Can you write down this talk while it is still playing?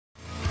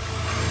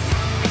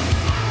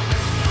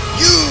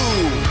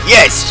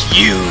Yes,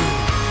 you!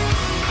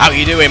 How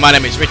you doing? My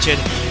name is Richard.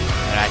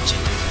 Ratchet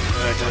is a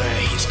murderer.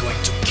 He's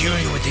going to kill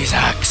you with his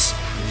axe.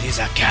 He's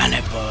a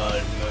cannibal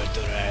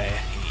murderer.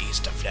 He eats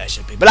the flesh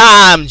of people.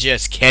 I'm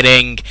just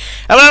kidding.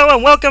 Hello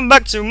and welcome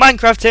back to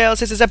Minecraft Tales.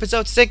 This is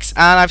episode 6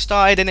 and I've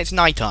started and it's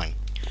night time.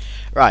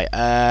 Right,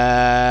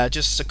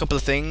 just a couple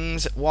of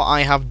things. What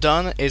I have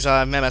done is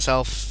I've made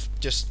myself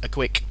just a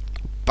quick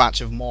batch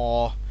of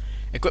more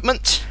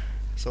equipment.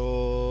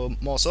 So,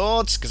 more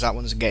swords, because that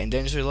one's getting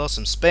dangerous.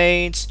 Some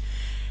spades.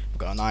 I've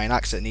got an iron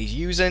axe that needs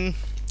using.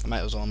 I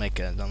might as well make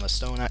another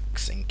stone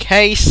axe in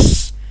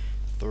case.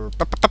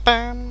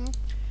 And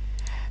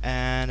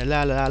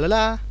la la la la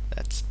la.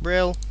 That's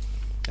brill.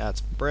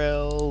 That's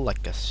brill.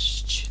 Like a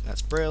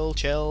that's brill.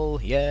 Chill.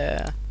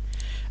 Yeah.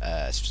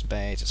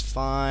 Spades is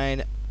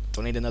fine.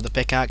 Don't need another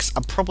pickaxe.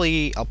 I'll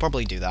probably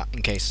do that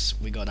in case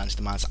we go down to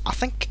the mines. I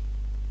think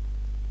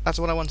that's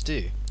what I want to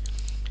do.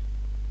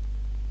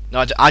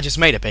 No, I just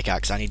made a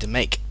pickaxe. I need to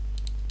make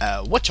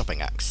a wood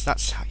chopping axe.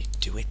 That's how you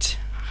do it.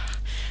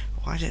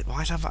 Why is it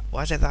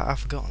that I've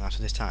forgotten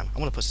after this time? I'm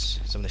gonna put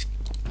some of this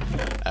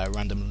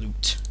random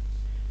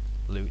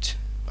loot.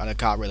 I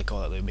can't really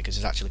call it loot because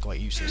it's actually quite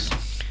useless.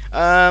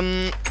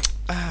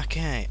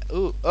 Okay.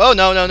 Ooh. Oh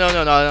no,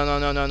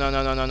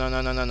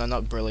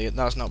 not brilliant.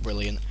 That's not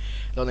brilliant.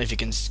 I don't know if you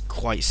can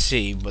quite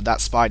see, but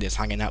that spider's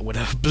hanging out with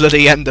a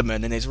bloody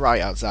enderman and it's right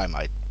outside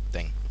my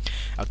thing.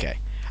 Okay.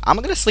 I'm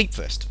gonna sleep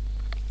first.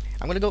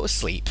 I'm gonna go to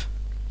sleep.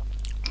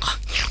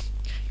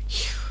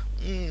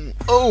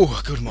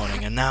 Oh, good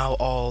morning. And now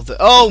all the...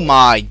 Oh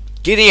my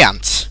giddy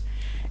ant!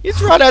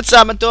 He's right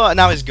outside my door and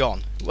now he's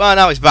gone. Well,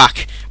 now he's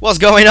back. What's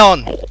going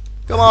on?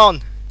 Come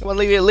on. Come on,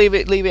 leave it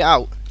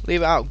out.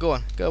 Leave it out. Go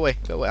on. Go away.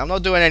 Go away. I'm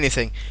not doing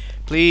anything.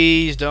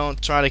 Please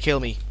don't try to kill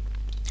me.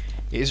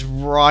 He's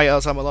right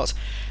outside my lots.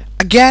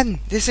 Again,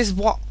 this is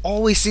what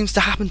always seems to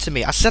happen to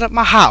me. I set up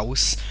my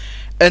house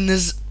and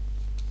there's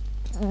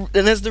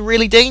the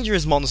really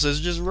dangerous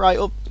monsters just right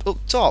up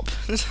top.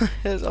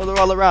 They're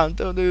all around.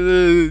 Don't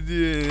do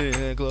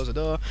this. Close the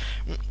door.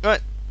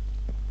 Right.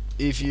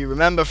 If you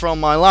remember from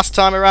my last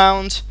time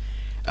around,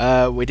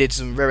 we did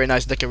some very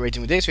nice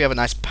decorating with this. We have a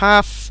nice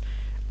path.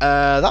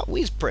 That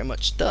was pretty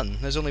much done.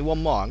 There's only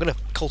one more. I'm gonna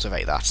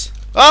cultivate that.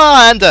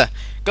 Ah, Ender!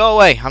 Go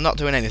away. I'm not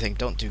doing anything.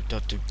 Don't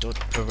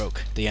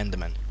provoke the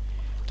Enderman.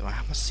 Do I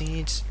have my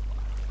seeds?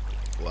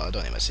 Well, I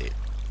don't have my seed.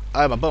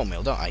 I have my bone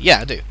meal, don't I?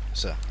 Yeah, I do.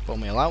 So, bone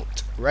meal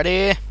out.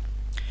 Ready?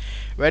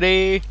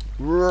 Ready?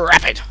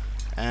 Rapid!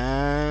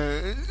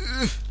 And...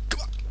 Come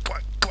on.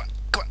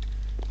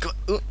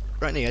 Ooh,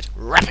 right in the edge.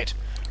 Rapid!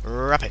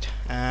 Rapid.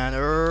 And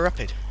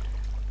rapid.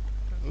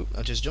 Ooh,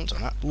 I just jumped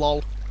on that.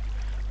 Lol.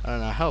 I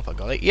don't know, I hope I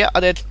got it. Yeah, I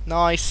did.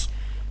 Nice.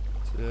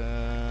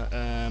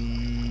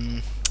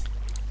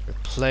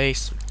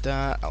 Replace with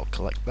that. I'll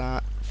collect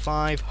that.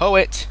 5. Hoe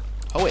it!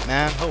 Hoe it,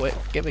 man. Hoe it.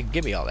 Give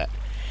me all that.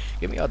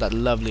 Give me all that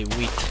lovely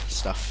wheat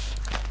stuff.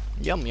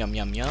 Yum, yum,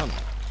 yum, yum.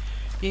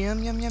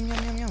 Yum, yum, yum,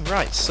 yum, yum, yum.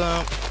 Right, so...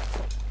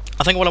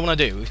 I think what I want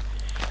to do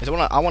is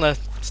I want to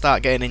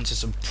start getting into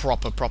some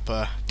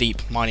proper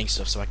deep mining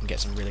stuff so I can get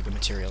some really good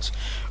materials.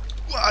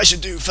 What I should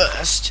do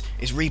first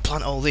is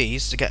replant all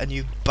these to get a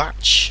new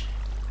batch.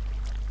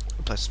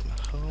 Replace my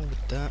hole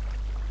with that.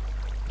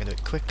 I'm going to do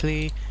it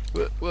quickly.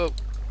 Whoa.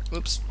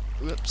 Whoops.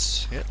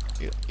 Yep.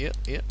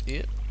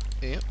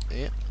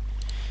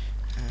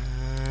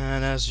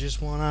 And as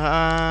just one,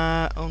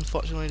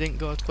 unfortunately didn't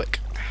go as quick.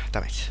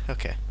 Damn it.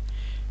 Okay.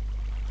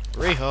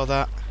 Rehaul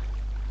that.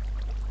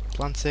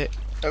 Plant it.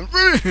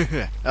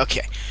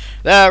 Okay.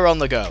 They're on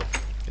the go.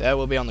 There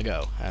will be on the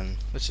go. And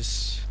let's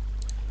just...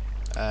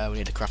 we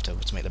need a craft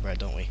over to make the bread,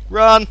 don't we?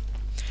 Run!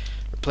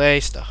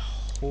 Replace the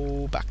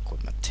whole back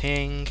with my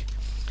ting.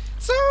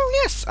 So,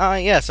 yes.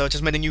 So I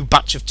just made a new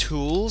batch of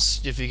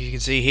tools, if you can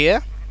see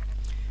here.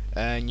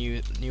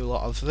 New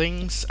lot of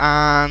things.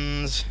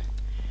 And...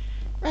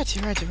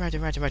 Ready.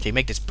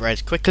 Make this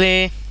bread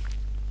quickly.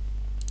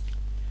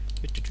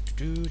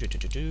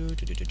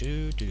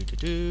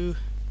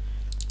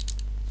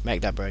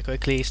 Make that bread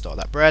quickly. Store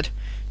that bread.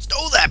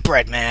 Store that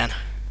bread, man.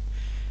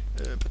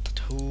 Put the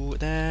tool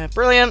there.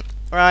 Brilliant.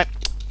 Alright.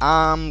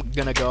 I'm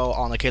gonna go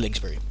on a killing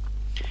spree.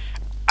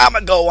 I'm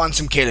gonna go on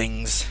some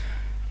killings.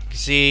 You can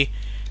see,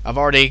 I've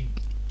already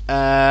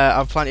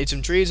I've planted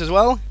some trees as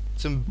well.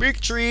 Some big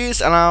trees,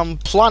 and I'm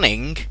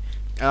planning.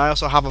 And I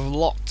also have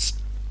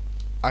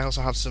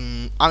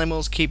some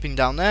animals keeping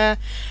down there.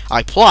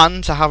 I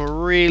plan to have a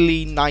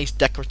really nice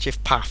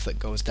decorative path that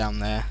goes down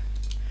there,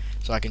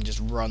 so I can just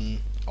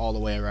run all the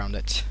way around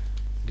it.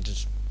 It could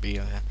just be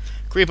a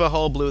creeper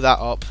hole. Blew that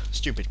up.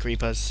 Stupid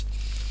creepers.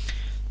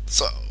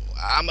 So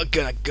I'm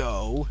gonna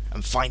go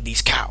and find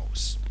these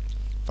cows.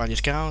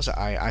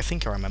 I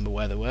think I remember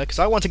where they were, because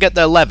I want to get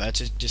their leather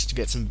just to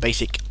get some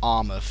basic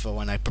armour for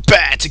when I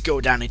prepare to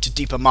go down into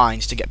deeper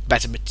mines to get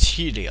better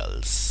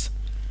materials.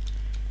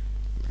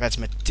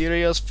 Better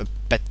materials for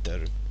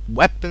better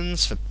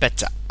weapons, for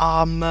better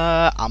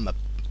armor.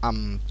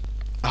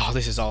 Oh,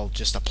 this is all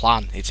just a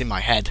plan. It's in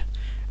my head.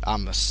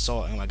 I'm gonna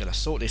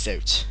sort this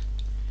out.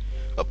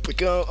 Up we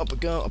go, up we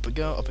go, up we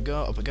go, up we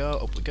go, up we go,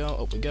 up we go,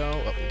 up we go,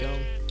 up we go.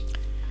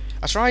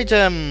 I tried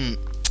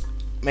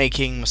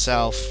making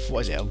myself,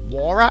 what is it, a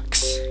war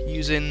axe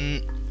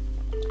using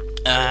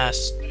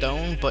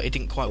stone, but it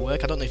didn't quite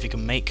work. I don't know if you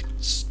can make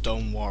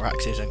stone war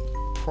axes, and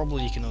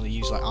probably you can only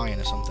use like iron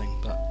or something,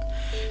 but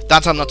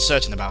that I'm not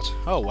certain about.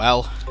 Oh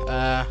well,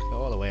 go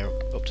all the way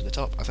up to the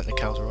top. I think the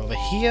cows are over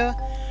here,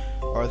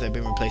 or have they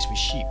been replaced with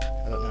sheep?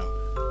 I don't know.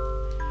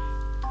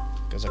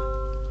 Because I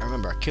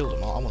remember I killed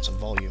them all. I want some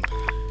volume.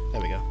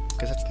 There we go.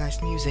 Because that's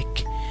nice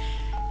music.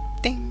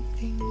 Ding,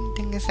 ding,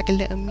 ding. It's like a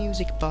little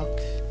music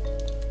box.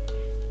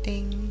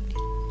 Ding,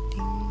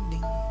 ding,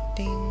 ding,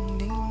 ding,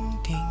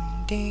 ding,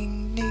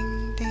 ding, ding,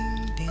 ding,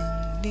 ding,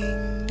 ding,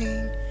 ding,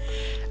 ding.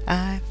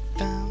 I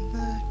found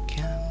the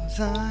cows.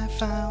 I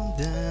found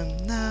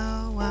them.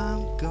 Now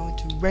I'm going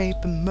to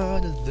rape and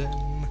murder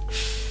them.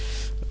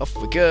 Off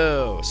we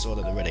go. Sword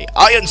at the ready.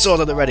 Iron sword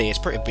at the ready. It's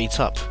pretty beat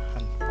up.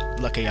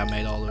 Lucky I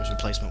made all those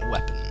replacement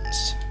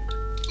weapons.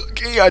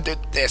 Lucky I did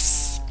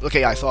this.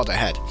 Lucky I thought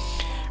ahead.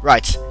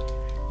 Right.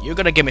 You're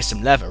gonna give me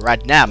some leather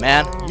right now,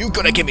 man. You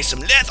gonna give me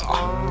some leather.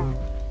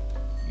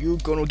 You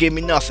gonna give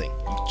me nothing.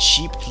 You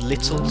cheap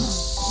little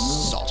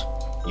sod.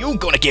 You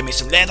gonna give me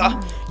some leather.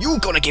 You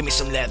gonna give me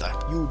some leather.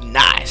 You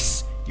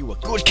nice. You a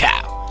good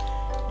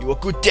cow. You a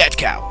good dead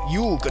cow.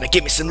 You gonna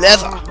give me some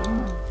leather.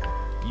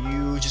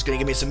 You just gonna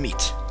give me some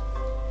meat.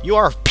 You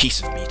are a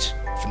piece of meat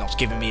for not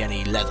giving me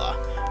any leather.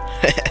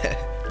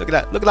 Look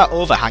at that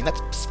overhang.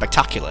 That's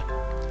spectacular.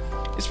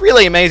 It's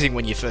really amazing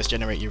when you first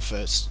generate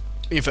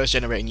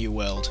a new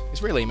world.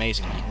 It's really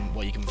amazing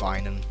what you can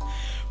find and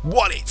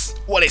what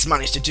it's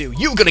managed to do.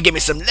 You gonna give me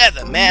some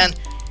leather, man?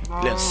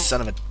 Little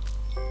son of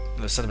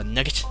a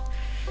nugget.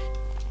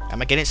 Am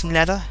I getting some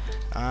leather?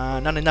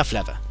 Not enough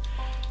leather.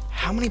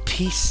 How many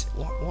pieces?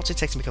 What's it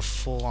take to make a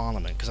full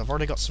armament? Because I've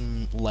already got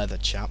some leather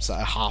chaps that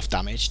are half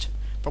damaged.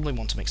 Probably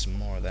want to make some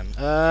more of them.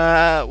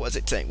 What does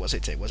it take? What does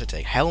it take? What does it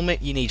take?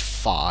 Helmet, you need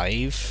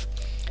 5.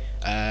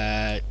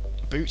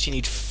 Boots, you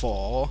need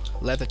 4.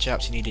 Leather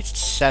chaps, you needed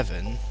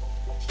 7.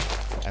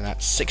 And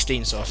that's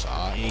 16 so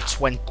far. You need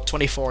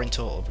 24 in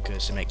total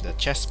because to make the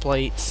chest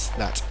plates,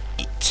 that's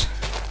 8.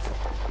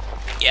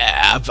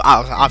 Yeah,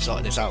 I've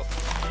sorted this out.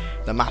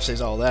 The maths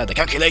is all there. The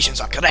calculations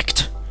are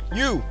correct.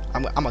 I'm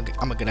gonna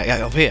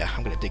get up here.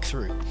 I'm gonna dig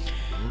through.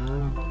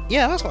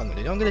 Yeah, that's what I'm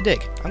gonna do. I'm gonna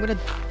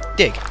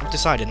dig. I've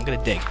decided I'm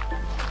gonna dig.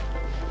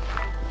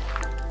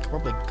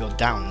 Probably go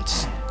down.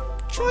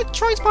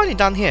 Try mining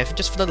down here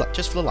just for the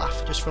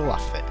laugh of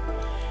it.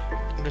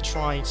 I'm gonna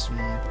try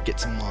get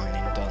some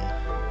mining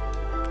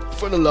done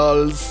for the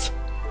lulz.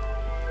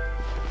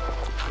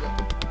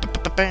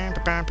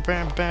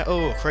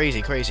 Oh,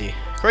 crazy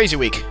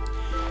week.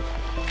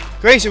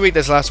 Crazy week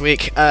this last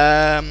week.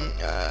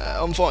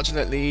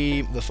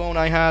 Unfortunately, the phone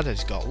I had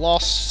has got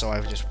lost, so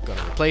I've just got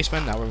a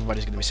replacement. Now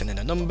everybody's going to be sending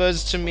the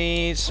numbers to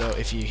me, so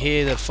if you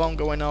hear the phone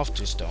going off,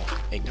 just don't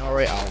ignore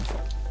it. I'll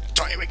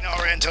try to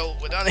ignore it until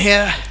we're done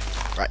here.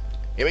 Right,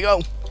 here we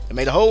go. I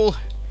made a hole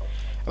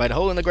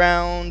in the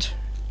ground.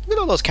 Look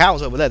at all those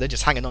cows over there. They're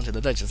just hanging onto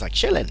the ledge, just like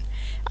chilling.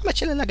 I'm a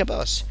chilling like a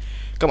boss.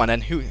 Come on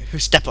then, who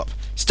step up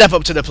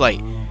to the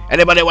plate.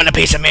 Anybody want a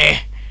piece of me?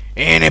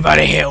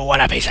 Anybody here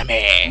want a piece of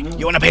me?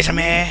 You want a piece of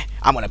me?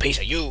 I want a piece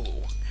of you.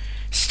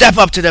 Step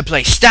up to the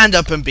plate, stand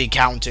up and be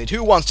counted.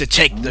 Who wants to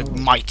take the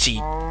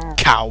mighty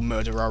cow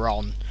murderer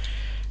on?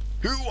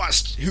 Who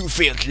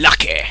feels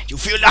lucky? You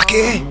feel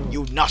lucky?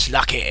 You not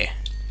lucky.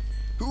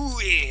 Who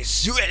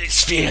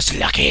else feels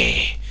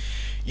lucky?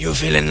 You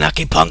feeling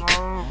lucky, punk?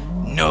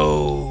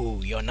 No,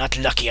 you're not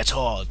lucky at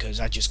all, because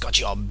I just got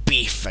your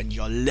beef and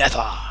your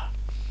leather.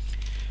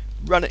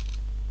 Run it.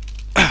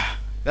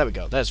 There we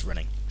go, there's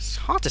running. It's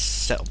hard to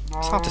set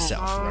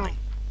off running,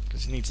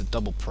 because it needs a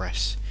double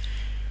press.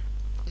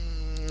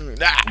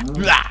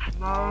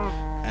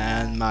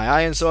 And my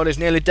iron sword is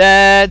nearly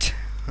dead.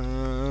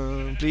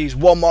 Please,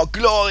 one more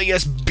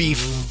glorious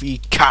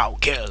beefy cow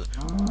kill.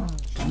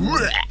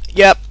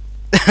 Yep.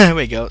 There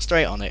we go,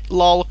 straight on it.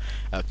 Lol.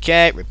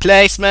 Okay,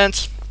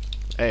 replacement.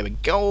 There we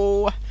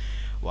go.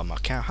 One more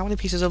cow. How many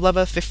pieces of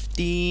leather?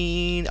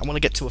 15. I want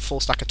to get to a full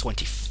stack of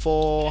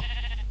 24.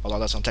 Although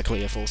that's not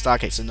technically a full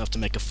stack, it's enough to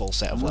make a full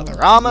set of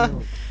leather armor.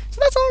 So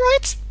that's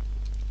alright.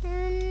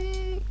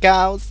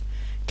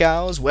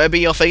 Cows, where be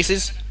your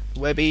faces?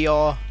 Where be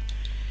your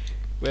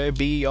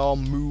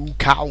moo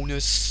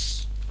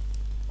cowness?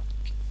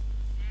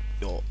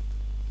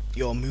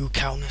 Your moo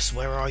cowness,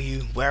 where are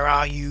you? Where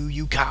are you,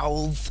 you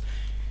cows?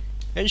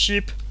 Hey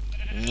sheep.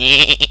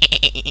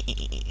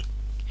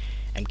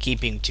 I'm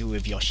keeping 2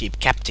 of your sheep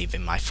captive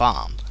in my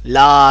farm.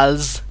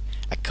 Lars.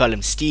 I call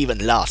him Steve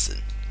and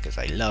Larson, because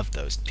I love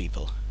those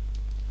people.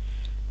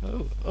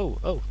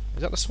 Oh,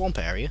 is that the swamp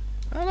area?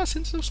 Oh, that's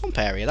into the swamp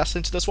area. That's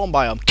into the swamp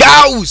biome.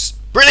 Cows!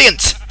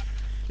 Brilliant!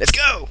 Let's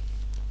go!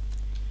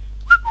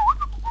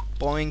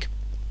 Boing,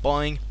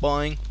 boing,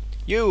 boing.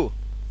 You!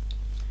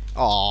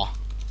 Aw.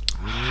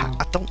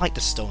 I don't like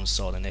the stone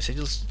sword in this. It's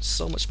just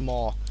so much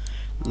more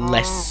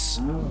less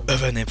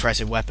of an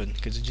impressive weapon,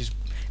 because it just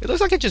It looks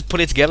like I just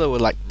put it together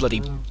with like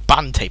bloody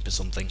band tape or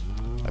something.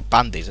 Like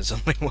bandies or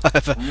something,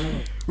 whatever.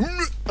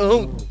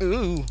 Oh,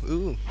 ooh,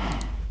 ooh.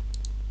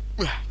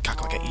 Can't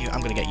go get you.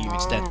 I'm gonna get you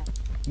instead.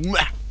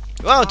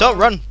 Oh, don't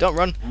run, don't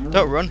run,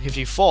 don't run. If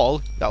you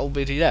fall, that will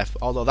be to your death.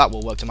 Although that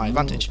will work to my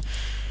advantage.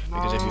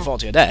 Because if you fall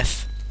to your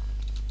death,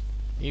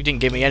 you didn't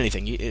give me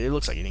anything. It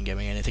looks like you didn't give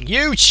me anything.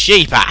 You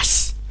cheap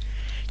ass!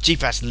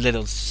 Cheap ass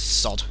little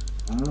sod.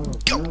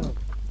 Go!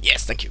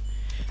 Yes, thank you.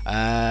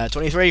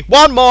 23.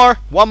 One more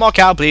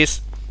cow,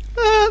 please.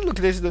 Look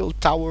at this little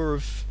tower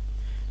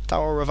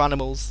of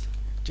animals.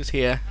 Just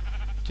here.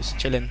 Just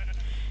chilling.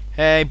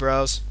 Hey,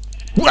 bros.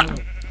 No,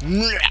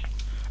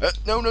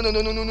 no, no, no,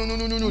 no, no, no, no,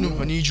 no, no, no, no.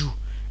 I need you.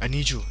 I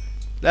need you.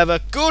 Leather.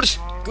 Good.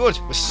 Good.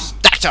 We're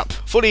stacked up.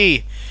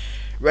 Fully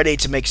ready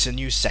to make a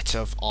new set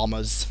of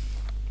armors.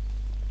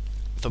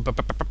 Just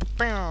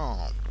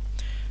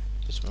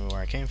remember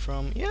where I came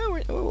from.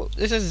 Yeah,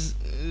 this is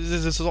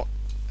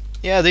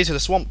yeah, these are the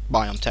swamp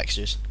biome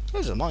textures.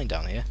 There's a mine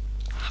down here.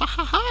 Ha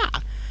ha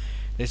ha!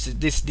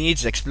 This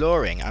needs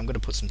exploring. I'm gonna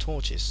put some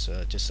torches,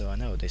 just so I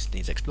know this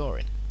needs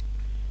exploring.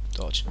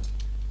 Torch.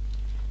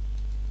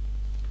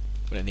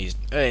 But it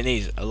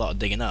needs a lot of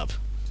digging up.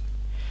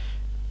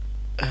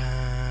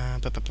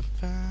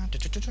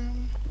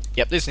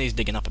 Yep, this needs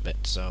digging up a bit,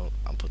 so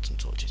I'll put some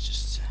torches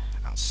just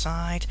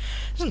outside.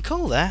 There's some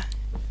coal there.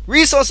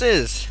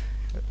 Resources!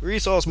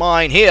 Resource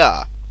mine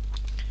here!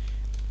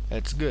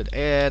 That's good.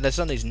 The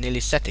sun is nearly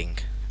setting.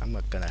 I'm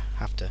not gonna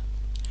have to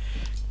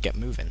get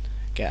moving.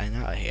 Getting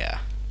out of here.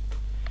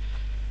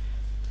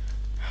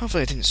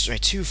 Hopefully I didn't stray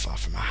too far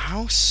from my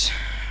house.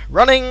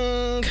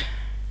 Running!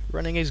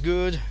 Running is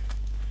good.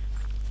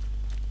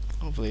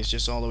 Hopefully it's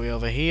just all the way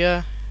over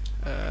here.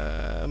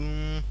 I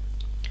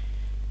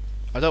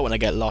don't want to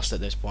get lost at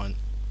this point.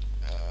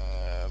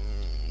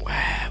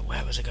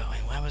 Where was it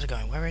going? Where was it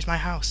going? Where is my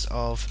house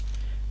of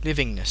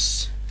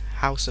livingness?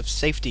 House of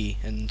safety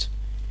and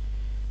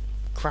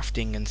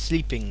crafting and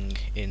sleeping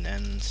in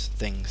and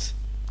things.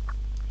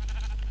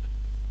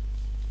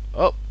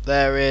 Oh,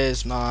 there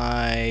is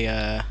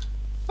my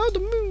oh, the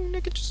moon. I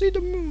can just see the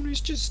moon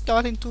is just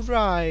starting to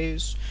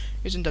rise.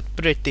 Isn't that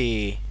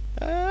pretty?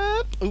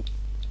 Ooh.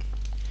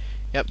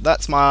 Yep,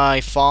 that's my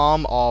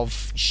farm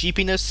of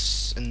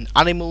sheepiness and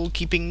animal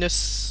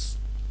keepingness.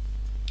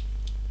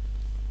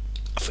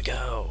 Off we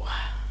go.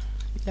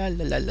 La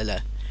la la la la.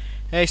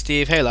 Hey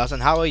Steve, hey Larson,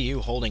 how are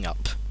you holding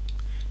up?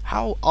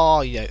 How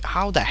are you?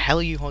 How the hell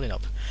are you holding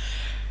up?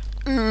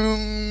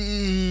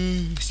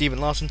 Stephen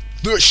Larson.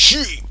 The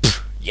sheep!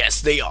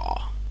 Yes, they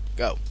are.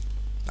 Go.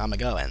 I'm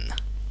a-going.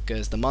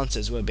 Because the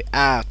monsters will be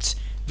out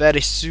very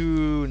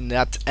soon.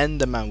 That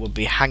Enderman will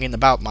be hanging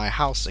about my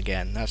house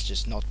again. That's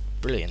just not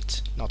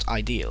brilliant. Not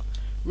ideal.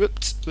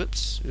 Whoops,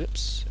 whoops,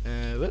 whoops,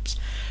 whoops.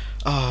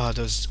 Oh,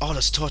 those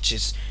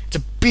torches. It's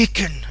a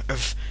beacon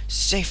of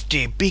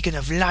safety, beacon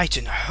of light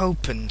and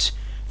hope and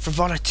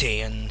frivolity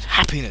and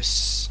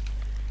happiness.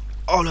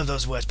 All of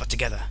those words put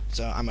together.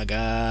 So I'm gonna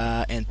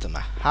go into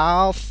my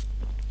house.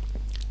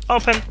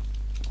 Open.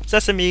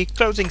 Sesame.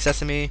 Closing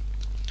sesame.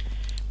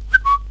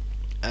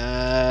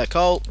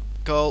 Coal.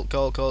 Coal.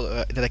 Coal.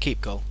 Coal. Did I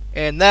keep coal?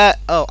 In there.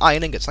 Oh,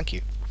 iron ingots. Thank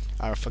you.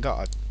 I forgot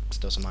I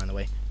stole some iron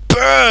away.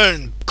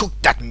 Burn! Cook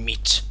that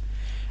meat.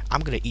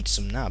 I'm gonna eat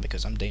some now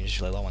because I'm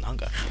dangerously low on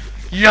hunger.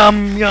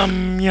 Yum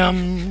yum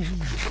yum.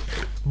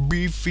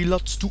 Beefy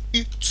lots to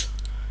eat.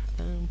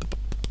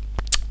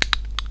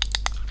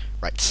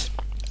 Right.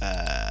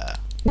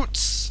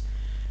 Boots.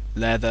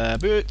 Leather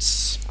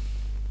boots.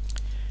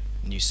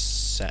 New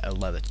set of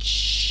leather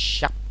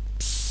chaps.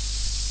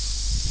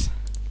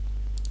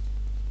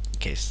 In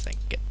case they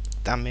get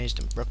damaged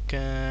and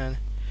broken.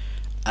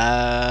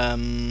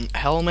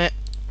 Helmet.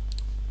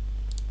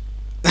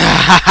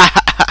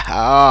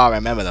 Oh, I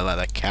remember the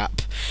leather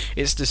cap.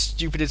 It's the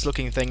stupidest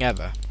looking thing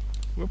ever.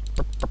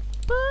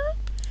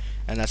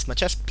 And that's my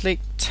chest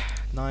plate.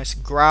 Nice.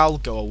 Growl,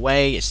 go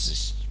away.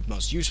 It's the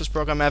most useless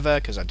program ever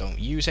because I don't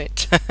use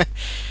it.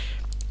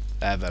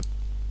 Leather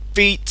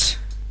feet.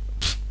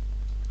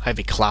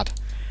 Heavy clad.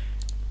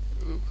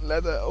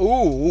 Leather.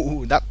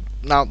 Ooh, that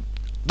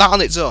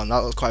on its own, that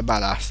looks quite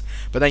badass.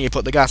 But then you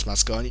put the gas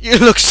mask on, you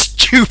look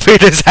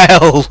stupid as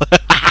hell.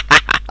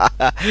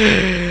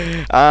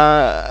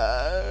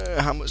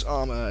 How much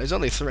armor? It's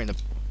only 3 and a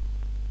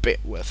bit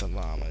worth of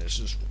armor. It's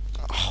just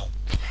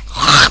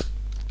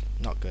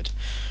not good.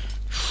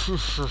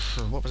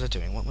 What was I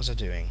doing? What was I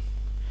doing?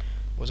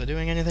 Was I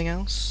doing anything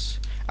else?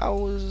 I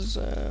was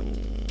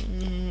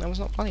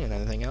not planning on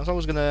anything else. I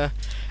was gonna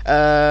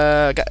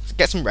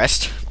get some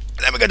rest.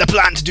 And then we're gonna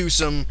plan to do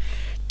some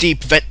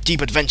deep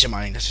adventure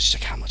mining. Let's just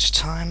check how much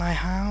time I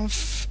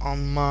have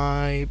on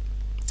my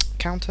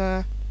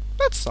counter.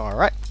 That's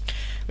alright.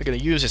 We're gonna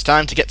use this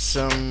time to get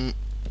some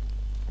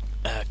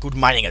good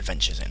mining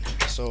adventures in.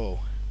 So,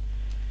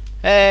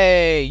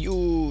 hey,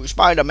 you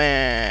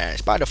Spider-Man,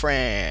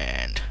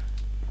 Spider-Friend.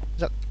 Is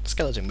that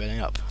skeleton building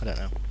up? I don't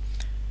know.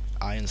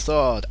 Iron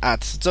sword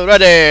at the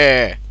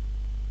ready.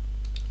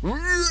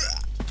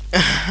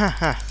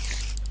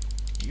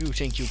 You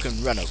think you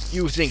can run up?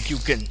 You think you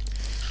can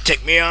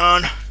Take me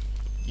on.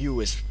 You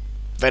is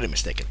very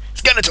mistaken.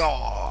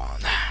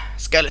 Skeleton!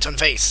 Skeleton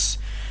face.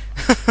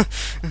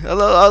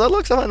 I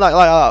look something like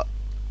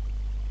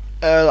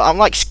I'm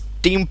like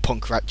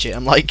steampunk Ratchet.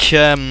 I'm like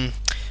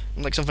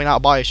something out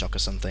of Bioshock or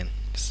something.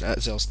 It's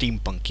all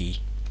steampunky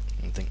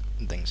and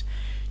things.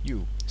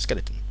 You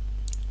skeleton.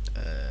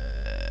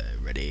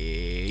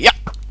 Ready? Yeah.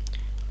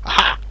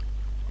 Aha.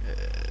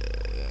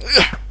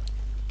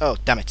 Oh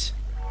damn it!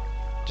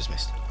 Just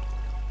missed.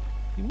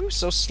 You move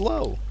so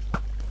slow.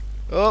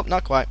 Oh,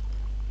 not quite.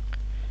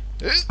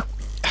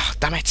 Oh,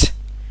 damn it!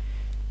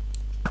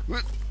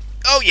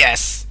 Oh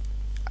yes!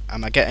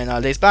 Am I getting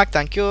all these back?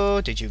 Thank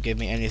you. Did you give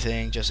me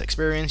anything? Just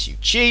experience, you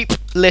cheap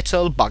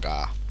little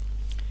bugger.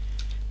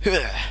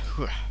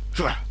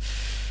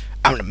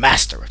 I'm the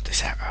master of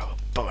this arrow,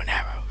 bow and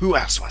arrow. Who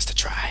else wants to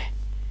try?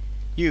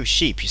 You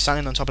sheep, you're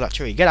standing on top of that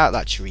tree. Get out of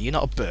that tree. You're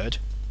not a bird.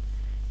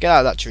 Get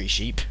out of that tree,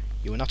 sheep.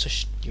 You are not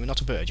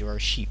a bird. You are a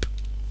sheep.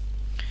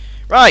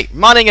 Right,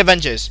 mining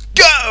Avengers,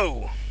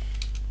 go!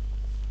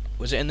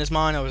 Was it in this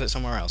mine or was it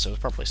somewhere else? It was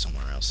probably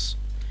somewhere else.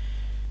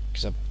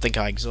 Because I think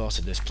I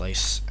exhausted this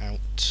place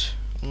out.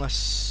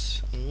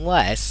 Unless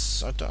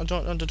I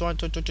don't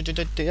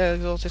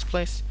exhaust this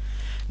place.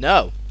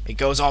 No, it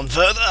goes on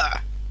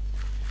further.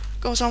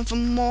 Goes on for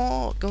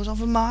more. Goes on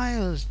for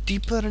miles,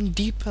 deeper and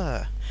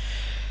deeper.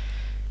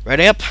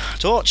 Ready up,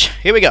 torch.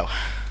 Here we go.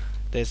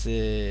 This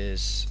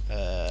is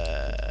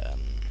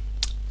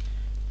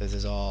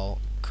all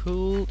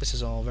cool. This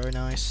is all very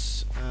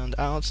nice. And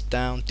out,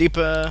 down,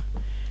 deeper.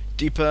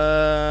 Deeper,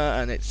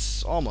 and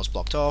it's almost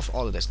blocked off.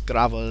 All of this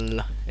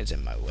gravel is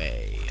in my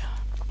way.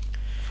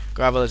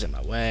 Gravel is in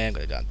my way. I'm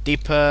going to go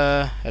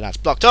deeper, and that's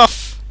blocked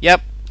off.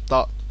 Yep,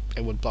 thought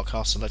it would block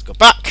off, so let's go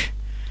back.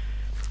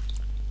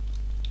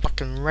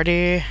 Back and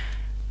ready. In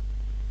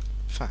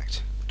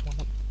fact,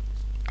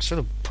 I should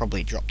have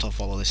probably dropped off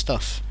all of this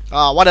stuff.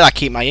 Oh, why did I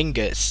keep my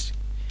ingots?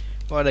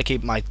 Why did I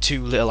keep my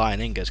 2 little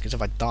iron ingots? Because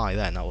if I die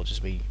then, that will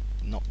just be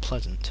not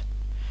pleasant.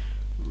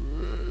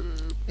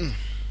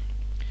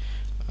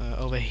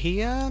 Over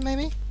here,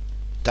 maybe?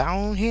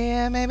 Down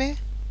here, maybe?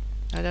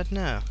 I don't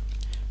know.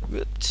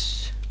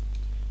 What?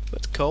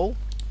 Coal?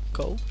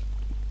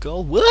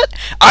 What?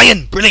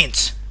 Iron!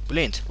 Brilliant!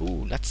 Brilliant.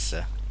 Ooh, that's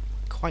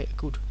quite a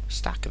good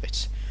stack of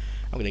it.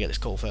 I'm gonna get this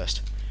coal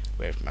first.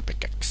 With my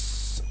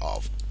pickaxe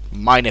of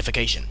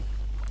minification.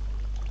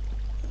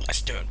 A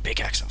stone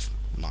pickaxe of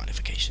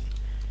minification.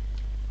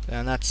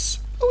 And that's...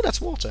 oh, that's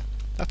water.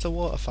 That's a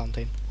water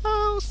fountain.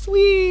 Oh,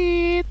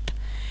 sweet!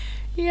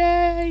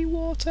 Yay,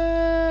 water!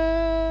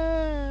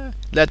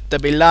 Let there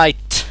be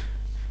light!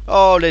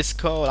 Oh, this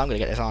coal. I'm gonna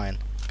get this iron.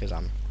 Because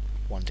I'm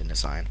wanting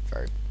this iron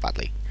very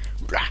badly.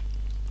 Hoorah!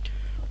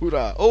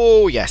 Hoorah!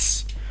 Oh,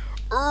 yes!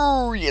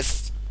 Oh,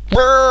 yes!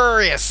 Oh,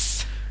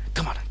 yes!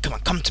 Come on,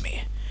 come to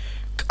me!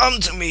 Come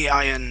to me,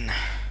 iron!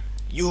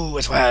 You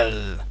as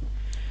well!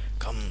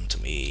 Come to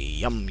me!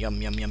 Yum,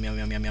 yum, yum, yum, yum,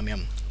 yum, yum, yum,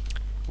 yum.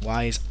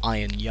 Why is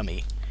iron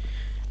yummy?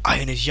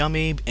 Iron is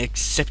yummy,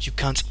 except you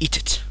can't eat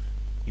it.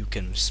 You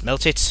can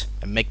smelt it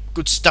and make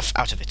good stuff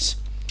out of it.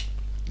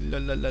 La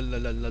la la la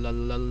la la la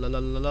la la la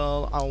la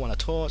la. I want a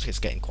torch. It's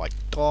getting quite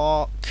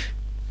dark.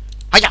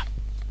 Hiya!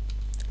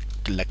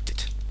 Collect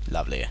it.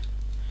 Lovely.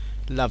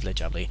 Lovely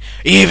jubbly.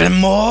 Even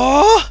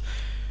more?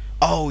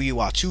 Oh, you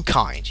are too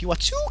kind. You are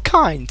too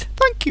kind.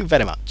 Thank you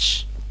very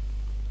much.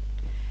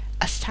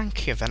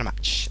 Thank you very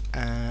much.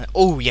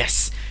 Oh,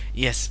 yes.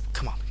 Yes.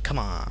 Come on. Come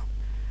on.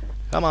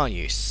 Come on,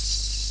 you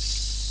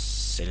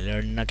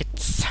silver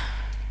nuggets.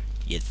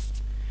 Yes.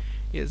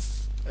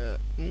 Yes.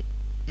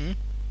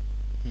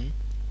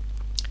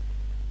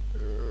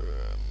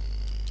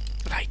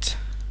 Light.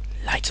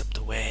 Light up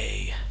the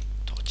way.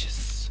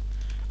 Torches.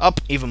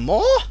 Up even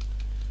more?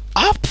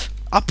 Up?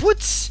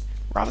 Upwards?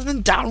 Rather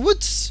than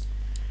downwards?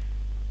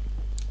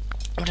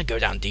 I'm gonna go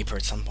down deeper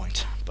at some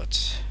point,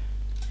 but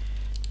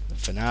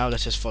for now,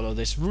 let's just follow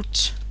this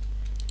route.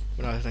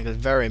 We don't think there's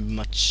very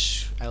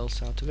much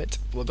else out of it.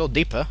 We'll go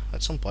deeper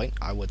at some point,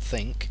 I would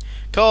think.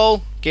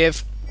 Coal,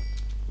 give.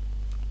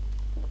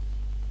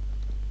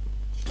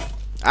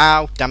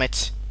 Ow, damn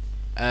it.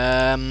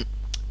 Where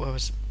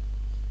was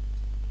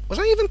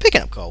I even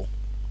picking up coal?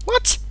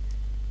 What?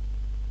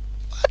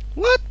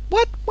 What?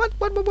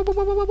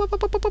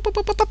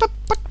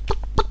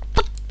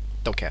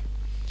 Don't care.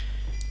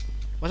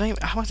 Was I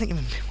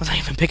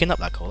even picking up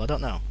that coal? I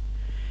don't know.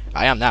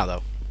 I am now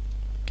though,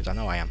 because I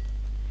know I am.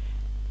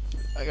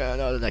 I got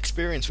another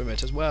experience from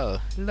it as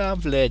well.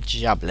 Lovely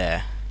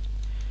jubbly.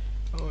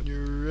 On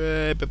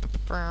your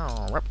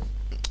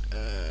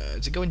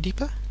is it going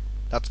deeper?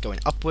 That's going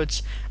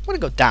upwards. I'm gonna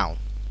go down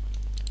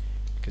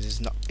because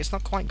it's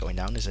not quite going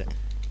down, is it?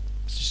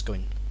 It's just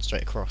going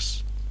straight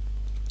across.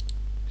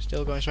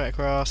 Still going straight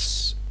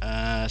across.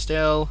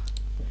 Still.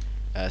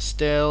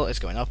 It's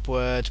going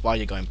upwards while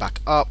you're going back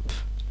up.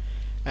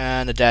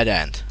 And a dead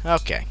end.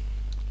 Okay.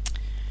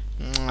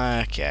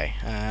 Okay.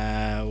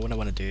 What I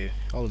want to do.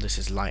 All of this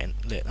is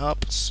lit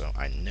up, so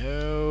I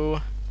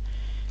know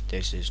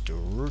this is the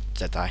route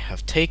that I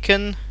have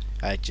taken.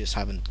 I just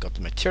haven't got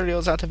the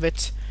materials out of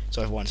it.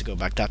 So if I want to go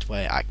back that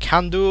way, I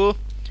can do.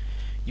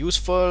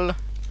 Useful.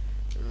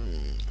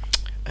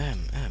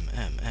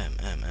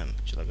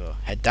 Should I go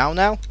head down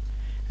now?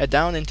 Head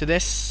down into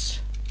this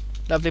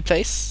lovely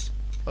place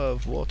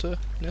of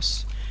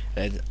waterness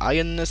and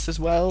ironness as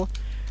well.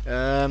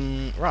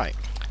 Right.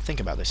 Think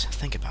about this.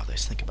 Think about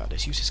this. Think about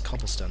this. Use this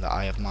cobblestone that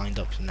I have mined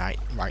up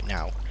right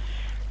now.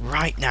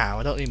 Right now.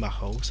 I don't need my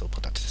hoe, so I'll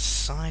put that to the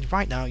side.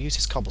 Right now, use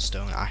this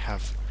cobblestone. I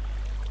have.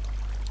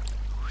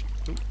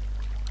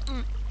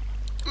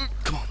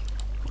 Come on.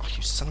 Oh,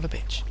 you son of a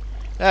bitch.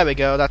 There we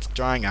go. That's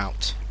drying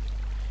out.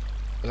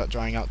 Was that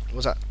drying out?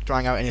 Was that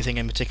drying out anything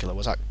in particular?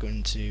 Was that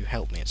going to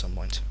help me at some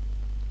point?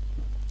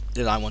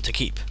 Did I want to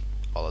keep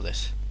all of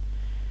this?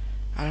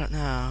 I don't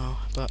know,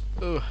 but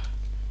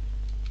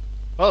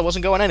well, it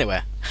wasn't going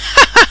anywhere.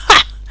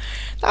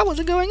 That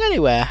wasn't going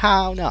anywhere.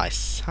 How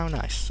nice. How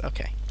nice.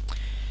 Okay,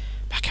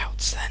 back out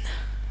then.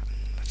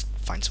 Let's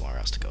find somewhere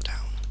else to go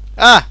down.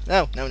 Ah,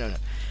 no.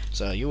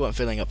 So you weren't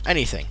filling up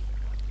anything.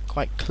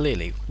 Quite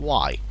clearly.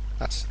 Why?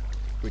 That's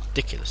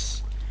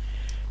ridiculous.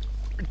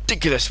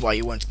 Ridiculous why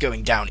you weren't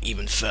going down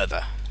even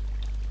further.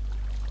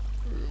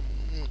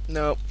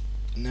 Nope.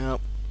 Now,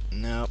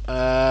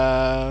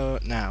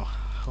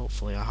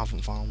 hopefully I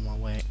haven't found my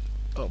way.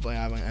 Hopefully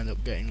I won't end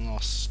up getting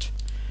lost.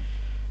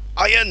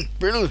 Iron!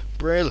 Brill!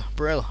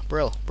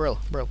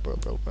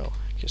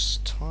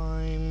 Just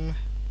time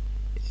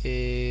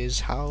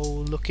is how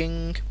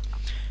looking?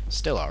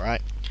 Still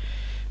alright.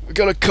 We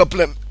got a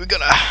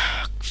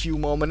few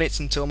more minutes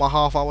until my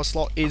half-hour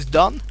slot is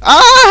done.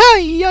 Ah!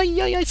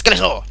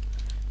 Skeletor!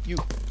 You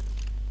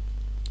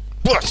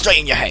bullet straight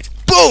in your head.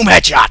 Boom!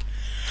 Headshot!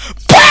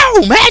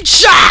 Boom!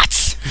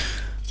 Headshot!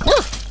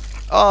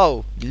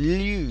 Oh,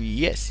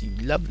 yes, you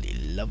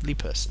lovely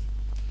person.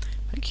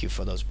 Thank you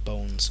for those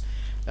bones.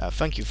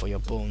 Thank you for your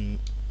bones,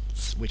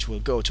 which will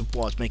go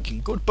towards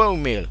making good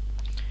bone meal.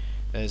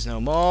 There's no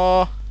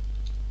more.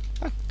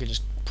 I could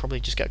probably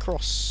just get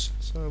across.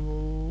 So,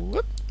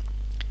 whoop.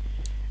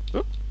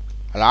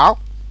 Hello?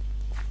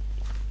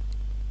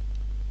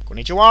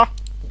 Konnichiwa?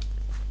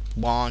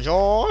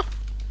 Bonjour.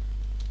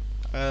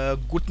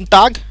 Guten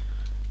Tag.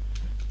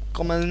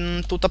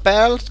 Comment tu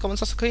t'appelles? Comment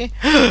ça s'écrit?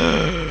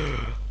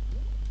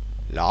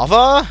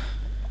 Lava?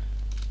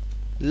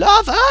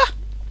 Lava?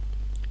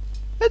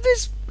 At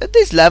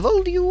this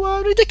level, you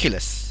are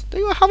ridiculous.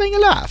 You are having a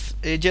laugh.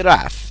 A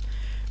giraffe.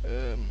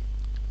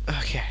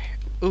 Okay.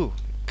 Ooh,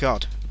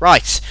 God.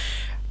 Right.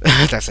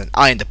 There's an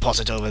iron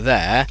deposit over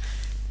there.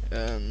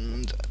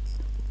 And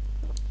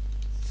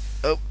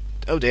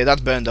oh dear,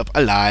 that's burned up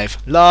alive.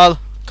 Lol.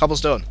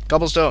 Cobblestone.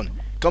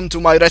 Come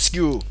to my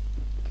rescue.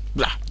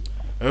 Blah.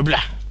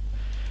 Blah.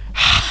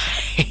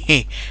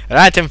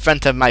 Right in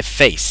front of my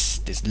face,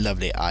 this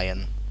lovely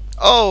iron.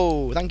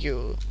 Oh, thank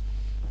you.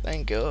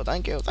 Nom,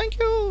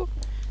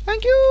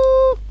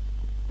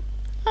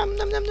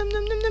 nom, nom, nom, nom,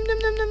 nom, nom,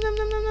 nom, nom,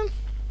 nom, nom, nom.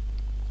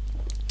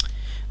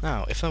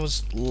 Now,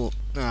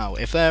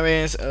 if there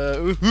is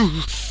so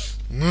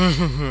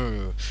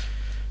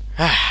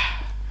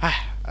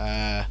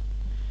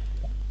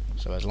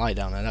there's light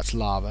down there. That's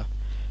lava.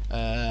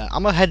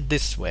 I'm gonna head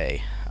this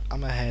way.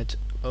 I'm gonna head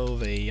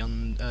over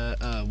yonder.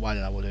 Why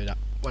did I do that?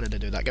 Why did I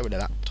do that? Get rid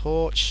of that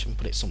torch and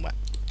put it somewhere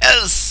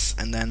else,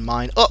 and then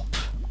mine up.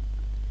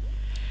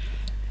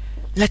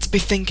 Let's be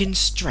thinking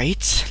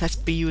straight. Let's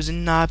be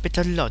using a bit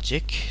of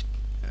logic.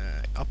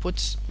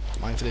 Upwards.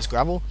 Mine for this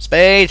gravel.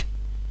 Spade.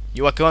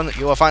 You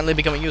are finally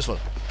becoming useful.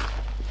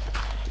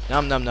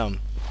 Nom nom nom.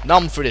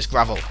 Nom for this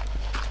gravel.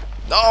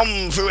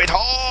 Nom through it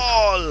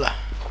all.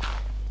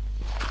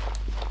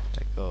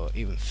 Go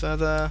even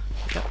further.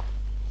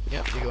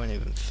 Yep, you're going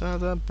even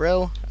further.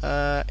 Brill.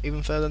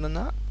 Even further than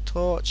that.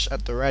 Torch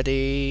at the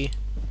ready.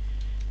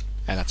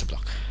 And that's a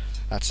block.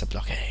 That's a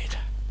blockade.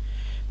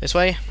 This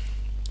way.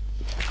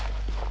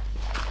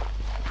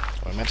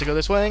 Am I meant to go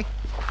this way?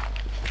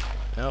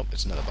 Nope,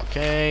 it's another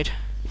blockade.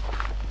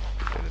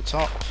 Go to the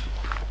top.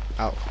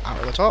 Out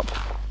of the top.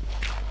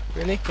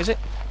 Really? Is it?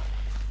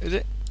 Is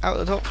it? Out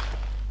of the top?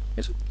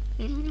 Is it?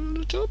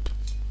 The top?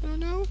 I don't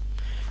know.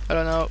 I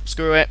don't know.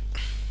 Screw it.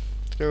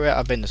 Screw it.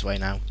 I've been this way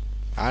now.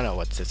 I know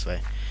what's this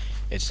way.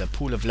 It's a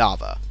pool of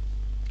lava.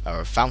 Or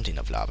a fountain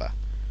of lava.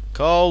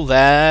 Go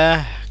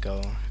there.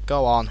 Go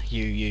on.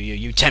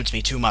 You tempt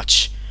me too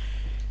much.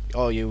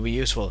 Oh, you'll be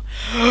useful.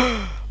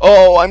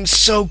 Oh, I'm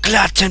so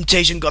glad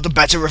temptation got the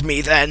better of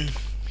me then.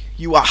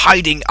 You are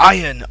hiding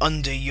iron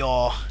under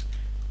your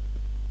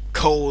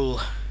coal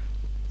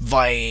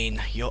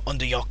vine. You're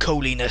under your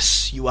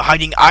coaliness. You are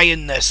hiding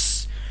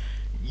ironness.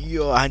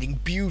 You are hiding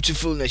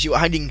beautifulness. You are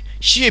hiding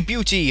sheer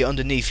beauty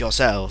underneath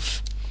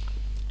yourself.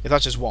 If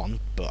that's just one,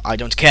 but I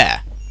don't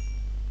care.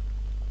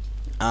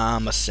 I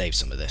must save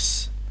some of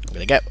this. I'm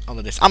gonna get all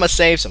of this. I must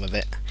save some of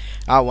it.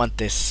 I want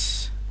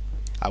this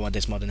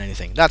more than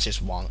anything. That's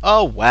just one.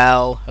 Oh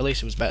well, at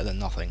least it was better than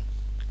nothing.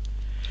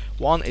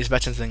 One is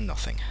better than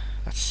nothing.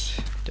 That's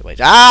the way.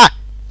 Ah!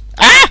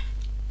 Ah!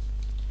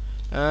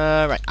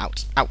 Right,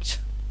 out.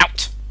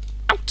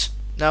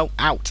 No,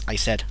 out, I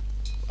said.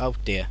 Oh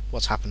dear,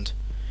 what's happened?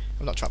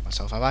 I've not trapped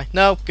myself, have I?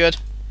 No, good.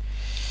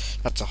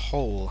 That's a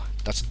hole.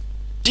 That's a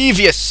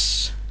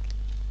devious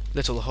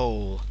little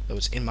hole that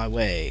was in my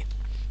way.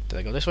 Did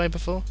I go this way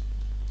before?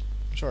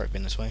 I'm sure I've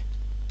been this way.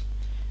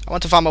 I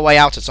want to find my way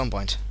out at some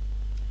point.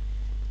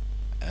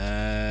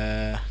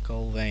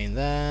 Gold vein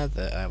there.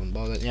 That I haven't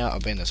bothered. Yeah,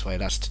 I've been this way.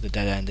 That's to the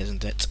dead end,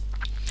 isn't it?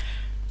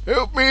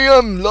 Help me!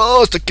 I'm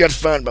lost. I can't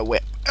find my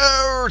way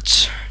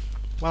out.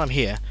 While I'm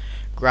here,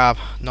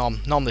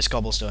 nom this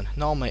cobblestone.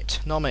 Nom it.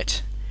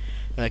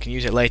 And I can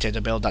use it later to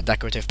build that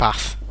decorative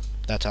path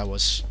that I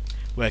was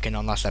working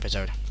on last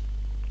episode.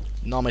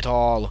 Nom it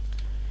all.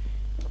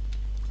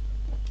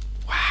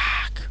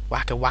 Whack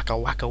at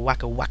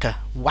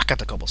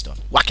the cobblestone.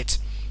 Whack it.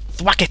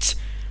 Thwack it.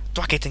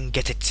 Thwack it and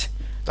get it.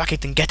 Thwack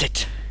it and get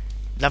it.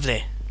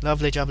 Lovely.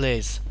 Lovely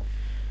jobblies.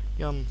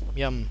 Yum.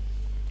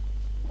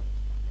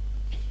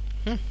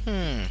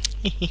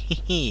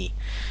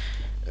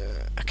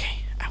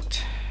 Okay,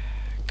 out.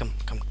 Come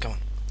on.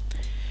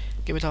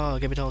 Give it all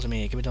to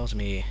me.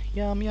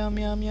 Yum.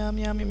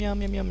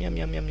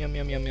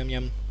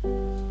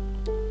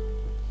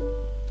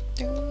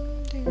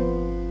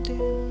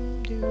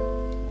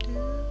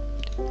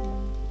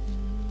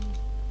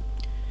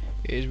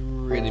 It's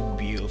really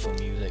beautiful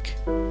music.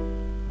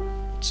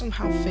 It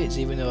somehow fits,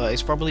 even though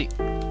it's probably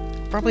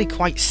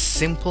quite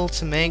simple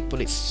to make, but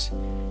it's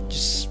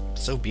just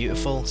so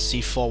beautiful.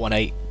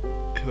 C418,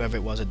 whoever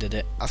it was that did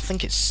it. I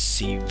think it's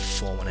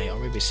C418 or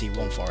maybe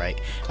C148.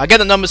 I get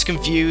the numbers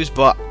confused,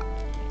 but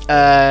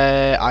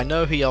I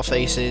know who your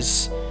face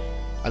is.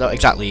 I don't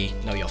exactly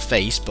know your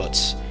face,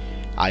 but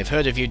I've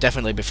heard of you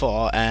definitely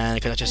before,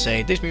 and can I just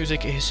say, this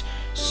music is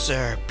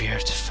so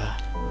beautiful.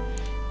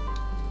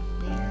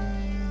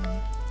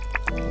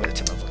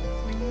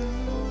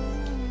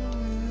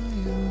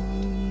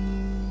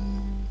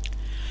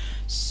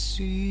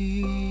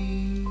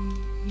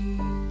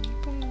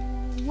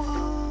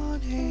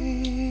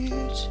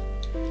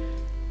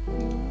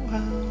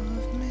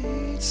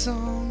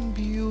 Some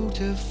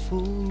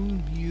beautiful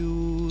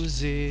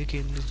music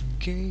in this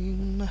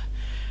game.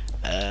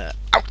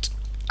 Out!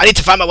 I need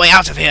to find my way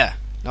out of here!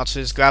 Not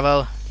this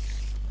gravel.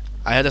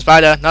 I heard a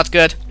spider, not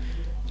good.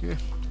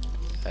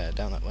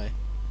 Down that way.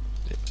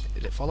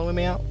 Is it following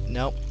me out?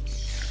 Nope.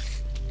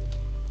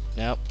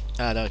 Nope.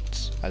 I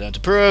don't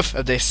approve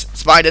of this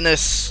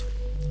spiderness.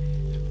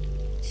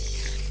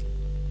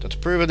 Don't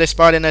approve of this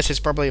spiderness. It's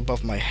probably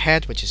above my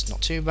head, which is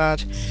not too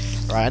bad.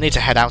 Right, I need to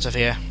head out of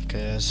here,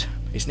 because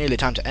it's nearly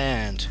time to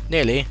end.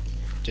 Nearly,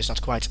 just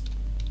not quite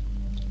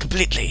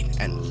completely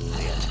end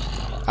yet.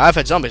 I've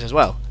had zombies as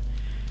well.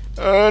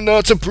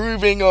 Not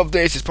approving of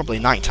this. It's probably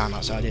night time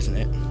outside, isn't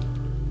it?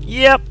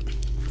 Yep.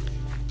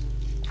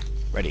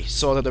 Ready.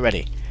 Sword at the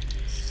ready.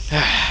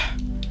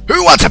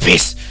 Who wants a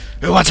piece?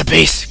 Who wants a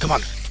piece? Come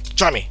on.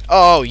 Try me.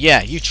 Oh,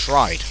 yeah. You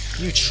tried.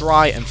 You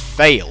try and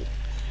fail.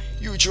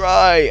 You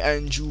try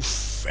and you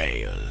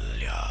fail.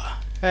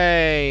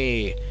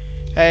 Hey.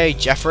 Hey,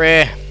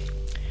 Jeffrey.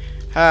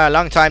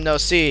 Long time no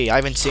see. I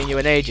haven't seen you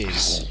in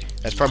ages.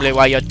 That's probably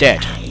why you're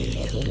dead.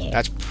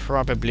 That's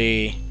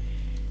probably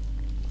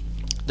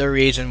the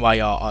reason why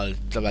you're all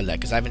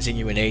because I haven't seen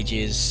you in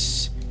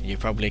ages. You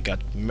probably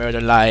got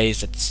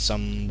murderized at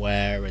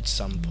somewhere at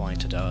some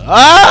point.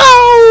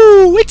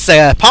 Oh, it's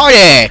a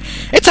party!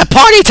 It's a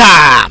party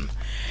time!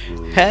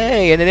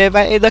 Hey, and then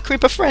invite the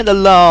creeper friend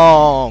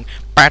along.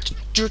 That's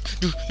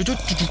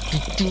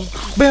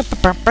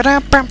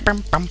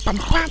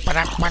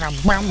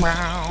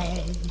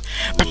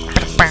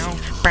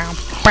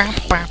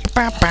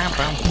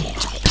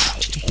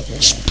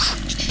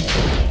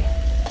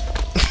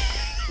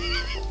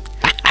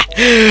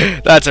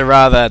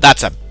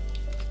a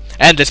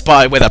end this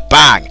party with a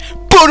bang.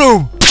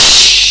 Boom!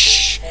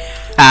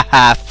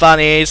 Haha,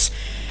 funnies.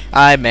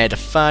 I made a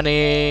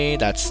funny.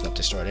 That's not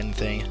destroyed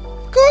anything.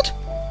 Good.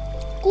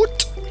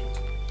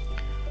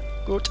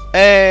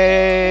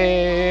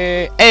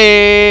 Hey,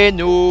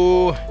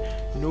 no.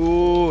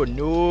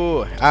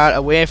 Out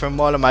away from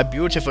all of my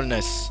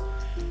beautifulness.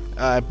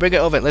 Bring it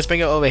over. Let's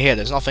bring it over here.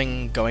 There's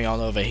nothing going on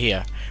over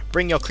here.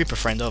 Bring your creeper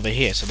friend over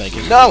here so they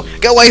can. No,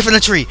 get away from the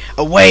tree.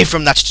 Away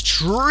from that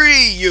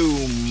tree,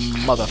 you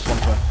mother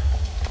thumper.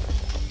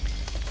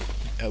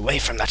 Away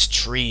from that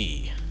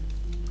tree.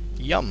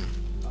 Yum.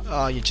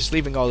 Oh, you're just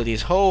leaving all of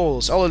these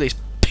holes, all of these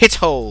pit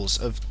holes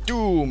of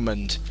doom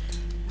and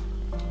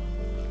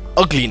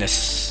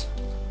ugliness.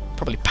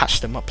 Probably patch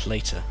them up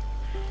later,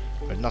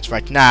 but not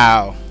right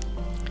now.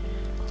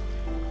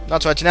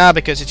 Not right now,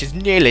 because it is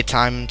nearly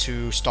time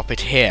to stop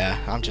it here.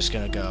 I'm just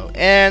gonna go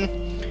in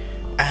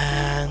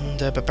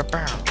and I'm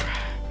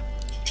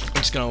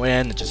just gonna go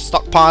in and just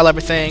stockpile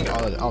everything,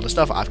 all the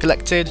stuff I've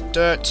collected,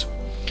 dirt.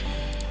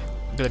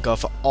 I'm gonna go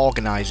for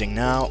organizing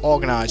now.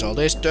 Organize all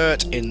this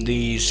dirt in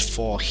these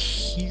 4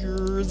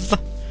 here's.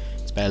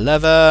 Spare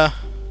leather,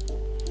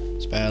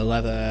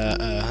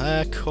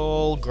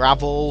 coal,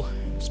 gravel,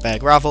 spare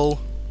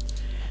gravel,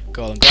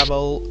 coal and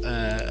gravel,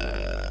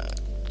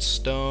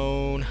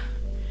 stone.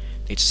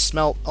 Need to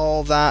smelt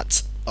all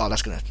that. Oh,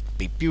 that's gonna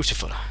be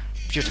beautiful.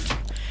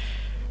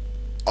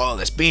 Oh,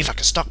 there's beef I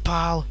can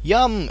stockpile.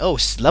 Yum! Oh,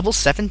 level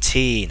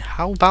 17.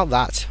 How about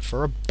that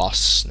for a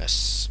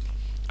bossness?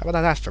 How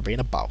about that for being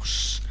a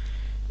boss?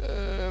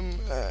 So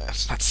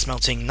that's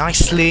smelting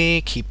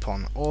nicely. Keep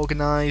on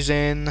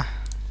organising.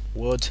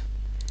 Wood.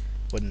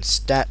 Wooden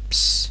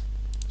steps.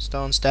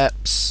 Stone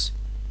steps.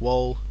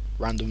 Wool.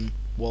 Random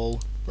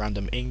wool.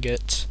 Random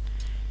ingot.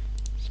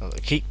 So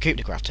keep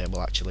the craft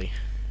table actually.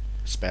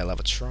 Spare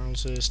leather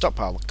trousers.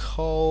 Stockpile of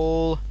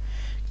coal.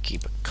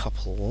 Keep a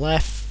couple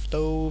left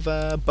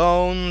over.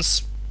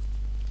 Bones.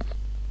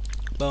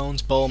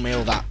 Bones. Bone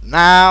meal that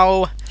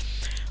now.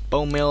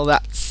 Bone meal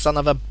that son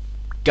of a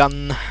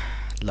gun.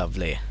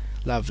 Lovely.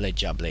 Lovely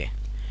jubbly.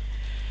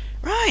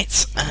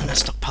 Right. And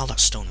let's stockpile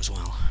that stone as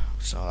well.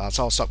 So that's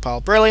all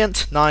stockpiled.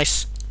 Brilliant.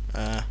 Nice.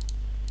 I'll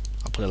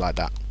put it like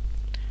that.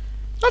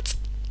 That's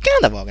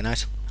kind of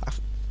organised.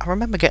 I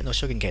remember getting those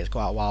sugar canes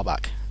quite a while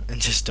back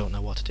and just don't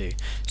know what to do.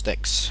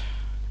 Sticks.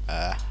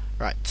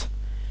 Right.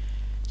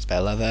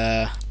 Spare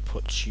leather.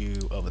 Put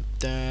you over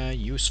there.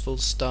 Useful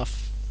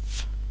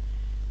stuff.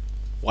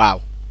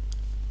 Wow.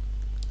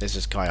 This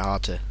is quite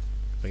hard to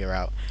figure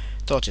out.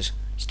 Torches.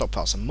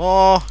 Stockpile some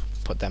more.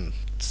 Put them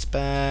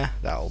spare.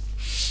 That'll.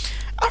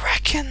 I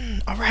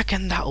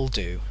reckon that'll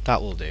do.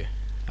 That'll do.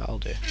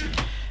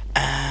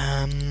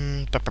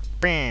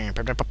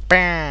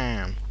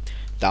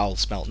 That'll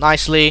smelt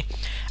nicely.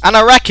 And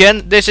I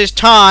reckon this is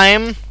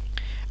time.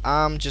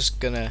 I'm just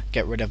gonna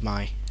get rid of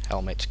my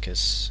helmet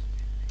because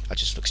I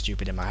just look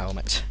stupid in my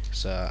helmet.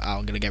 So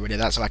I'm gonna get rid of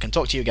that so I can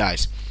talk to you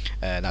guys.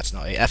 That's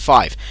not it.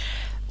 F5.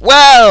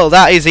 Well,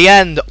 that is the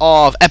end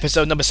of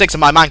episode number 6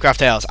 of my Minecraft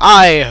Tales.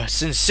 I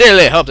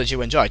sincerely hope that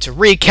you enjoyed. To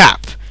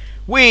recap,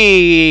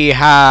 we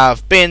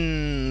have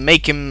been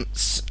making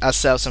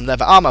ourselves some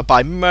leather armor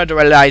by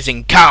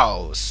murderizing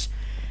cows,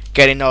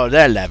 getting all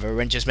their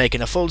leather and just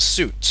making a full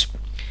suit.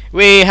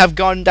 We have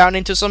gone down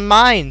into some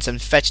mines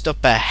and fetched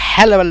up a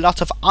hell of a lot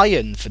of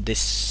iron for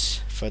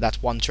that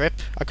one trip.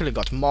 I could have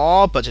got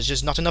more, but there's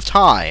just not enough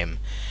time.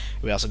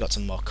 We also got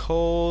some more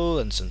coal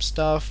and some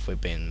stuff. We've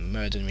been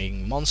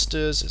murdering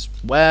monsters as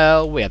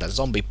well. We had a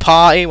zombie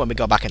party when we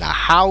got back in our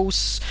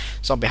house.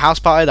 Zombie house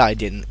party that I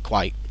didn't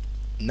quite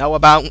know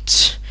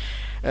about.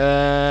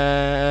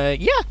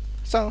 Yeah,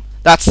 so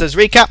that's this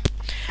recap.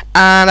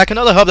 And I can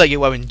only hope that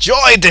you have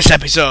enjoyed this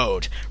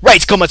episode.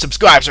 Rate, comment,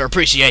 subscribes are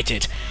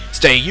appreciated.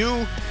 Stay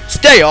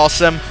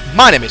awesome.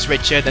 My name is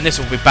Richard, and this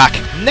will be back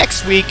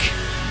next week,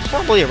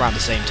 probably around the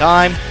same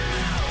time.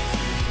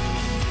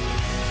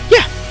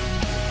 Yeah.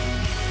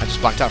 I just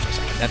blanked out for a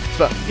second then.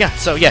 But yeah,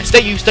 so yeah,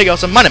 stay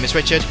awesome. My name is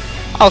Richard.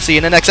 I'll see you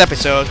in the next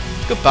episode.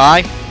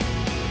 Goodbye.